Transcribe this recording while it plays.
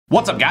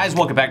What's up guys,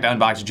 welcome back to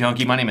Unbox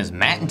Junkie. My name is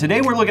Matt and today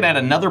we're looking at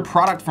another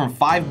product from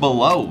Five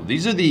Below.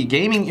 These are the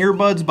gaming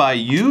earbuds by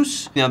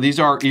U-Youse. Now these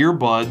are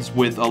earbuds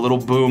with a little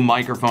boom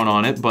microphone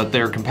on it, but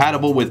they're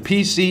compatible with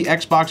PC,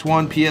 Xbox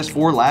One,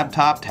 PS4,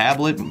 laptop,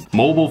 tablet,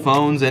 mobile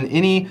phones, and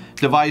any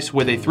device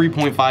with a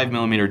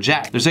 3.5mm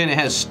jack. They're saying it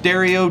has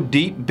stereo,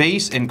 deep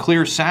bass, and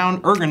clear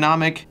sound,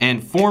 ergonomic,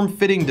 and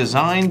form-fitting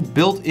design,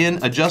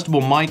 built-in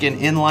adjustable mic,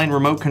 and inline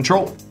remote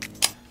control.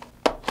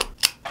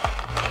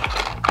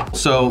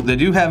 So they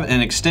do have an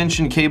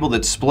extension cable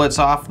that splits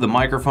off the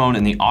microphone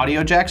and the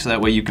audio jack, so that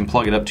way you can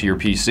plug it up to your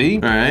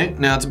PC. All right,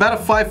 now it's about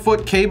a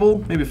 5-foot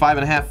cable, maybe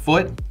 5.5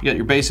 foot. You got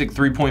your basic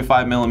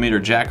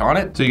 3.5mm jack on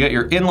it. So you got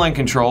your inline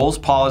controls,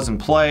 pause and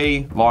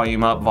play,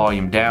 volume up,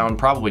 volume down,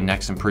 probably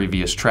next and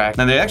previous track.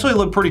 Now they actually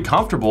look pretty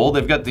comfortable.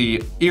 They've got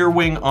the ear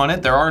wing on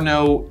it. There are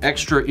no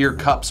extra ear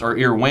cups or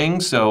ear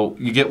wings, so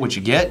you get what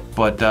you get,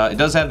 but it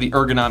does have the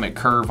ergonomic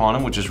curve on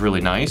them, which is really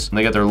nice. And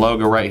they got their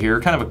logo right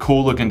here, kind of a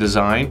cool looking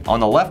design.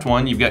 On the left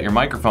one, you've got your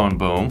microphone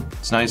boom.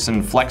 It's nice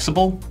and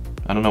flexible.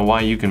 I don't know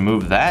why you can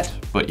move that,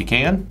 but you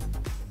can.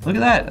 Look at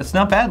that, that's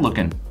not bad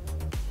looking.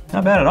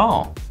 Not bad at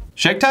all.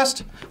 Shake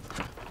test.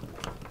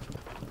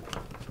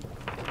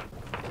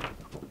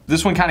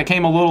 This one kind of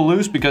came a little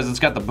loose because it's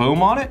got the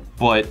boom on it,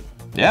 but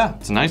yeah,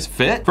 it's a nice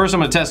fit. First I'm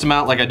gonna test them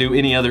out like I do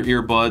any other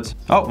earbuds.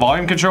 Oh,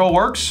 volume control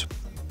works.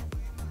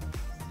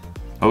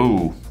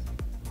 Oh.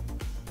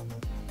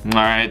 All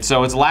right,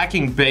 so it's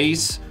lacking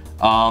bass.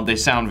 They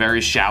sound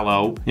very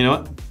shallow. You know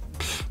what?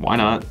 Why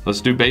not?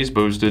 Let's do bass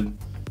boosted.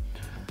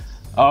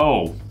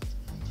 Oh.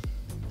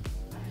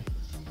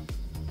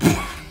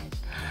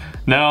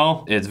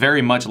 No, it's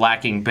very much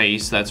lacking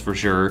bass, that's for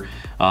sure.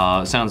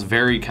 Sounds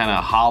very kind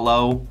of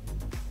hollow.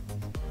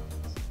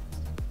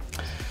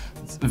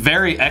 It's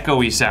very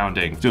echoey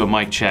sounding. Let's do a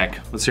mic check.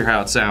 Let's hear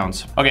how it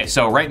sounds. Okay,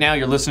 so right now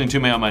you're listening to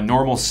me on my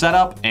normal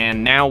setup,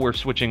 and now we're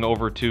switching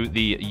over to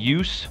the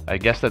U-Youse. I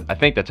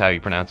think that's how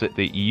you pronounce it,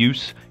 the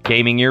U-Youse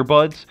gaming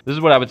earbuds. This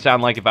is what I would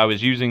sound like if I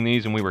was using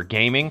these and we were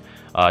gaming.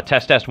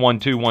 Test 1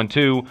 2 1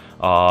 2.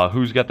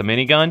 Who's got the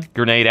minigun?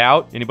 Grenade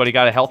out. Anybody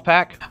got a health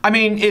pack? I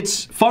mean,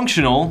 it's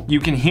functional.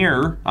 You can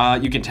hear,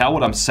 you can tell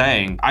what I'm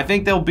saying. I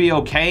think they'll be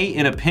okay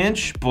in a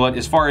pinch, but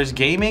as far as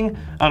gaming,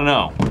 I don't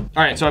know.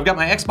 All right, so I've got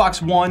my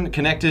Xbox One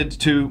connected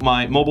to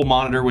my mobile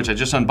monitor, which I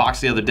just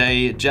unboxed the other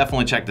day.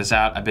 Definitely check this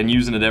out. I've been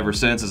using it ever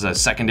since as a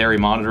secondary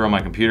monitor on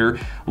my computer.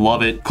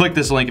 Love it. Click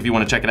this link if you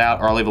want to check it out,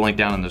 or I'll leave a link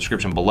down in the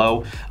description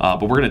below.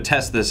 But we're gonna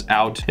test this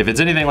out. If it's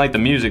anything like the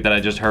music that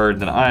I just heard,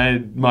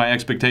 then my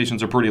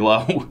expectations are pretty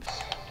low.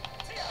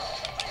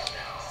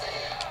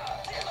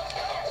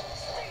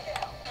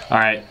 All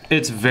right,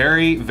 it's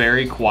very,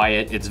 very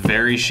quiet. It's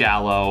very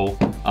shallow.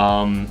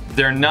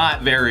 They're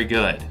not very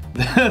good.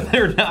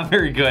 They're not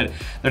very good.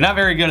 They're not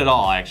very good at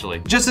all, actually.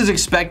 Just as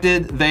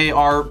expected, they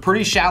are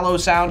pretty shallow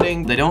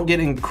sounding. They don't get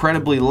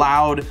incredibly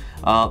loud.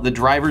 The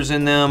drivers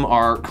in them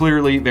are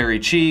clearly very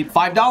cheap.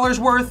 $5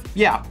 worth?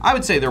 Yeah, I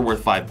would say they're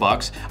worth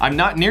 $5. I'm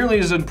not nearly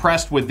as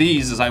impressed with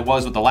these as I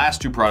was with the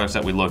last two products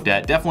that we looked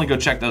at. Definitely go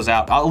check those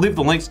out. I'll leave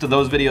the links to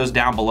those videos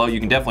down below. You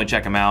can definitely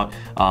check them out.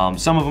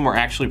 Some of them are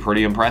actually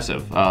pretty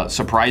impressive.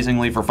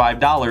 Surprisingly, for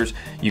 $5,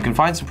 you can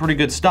find some pretty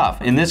good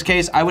stuff. In this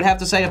case, I would have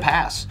to say a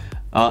pass.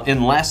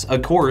 Unless,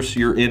 of course,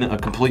 you're in a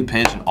complete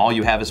pinch and all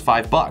you have is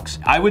 $5.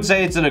 I would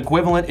say it's an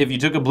equivalent if you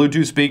took a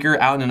Bluetooth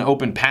speaker out in an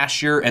open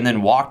pasture and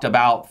then walked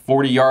about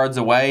 40 yards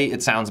away.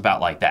 It sounds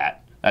about like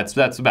that.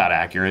 That's about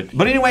accurate.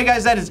 But anyway,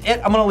 guys, that is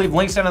it. I'm gonna leave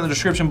links down in the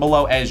description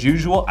below as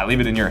usual. I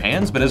leave it in your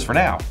hands, but as for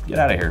now, get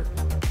out of here.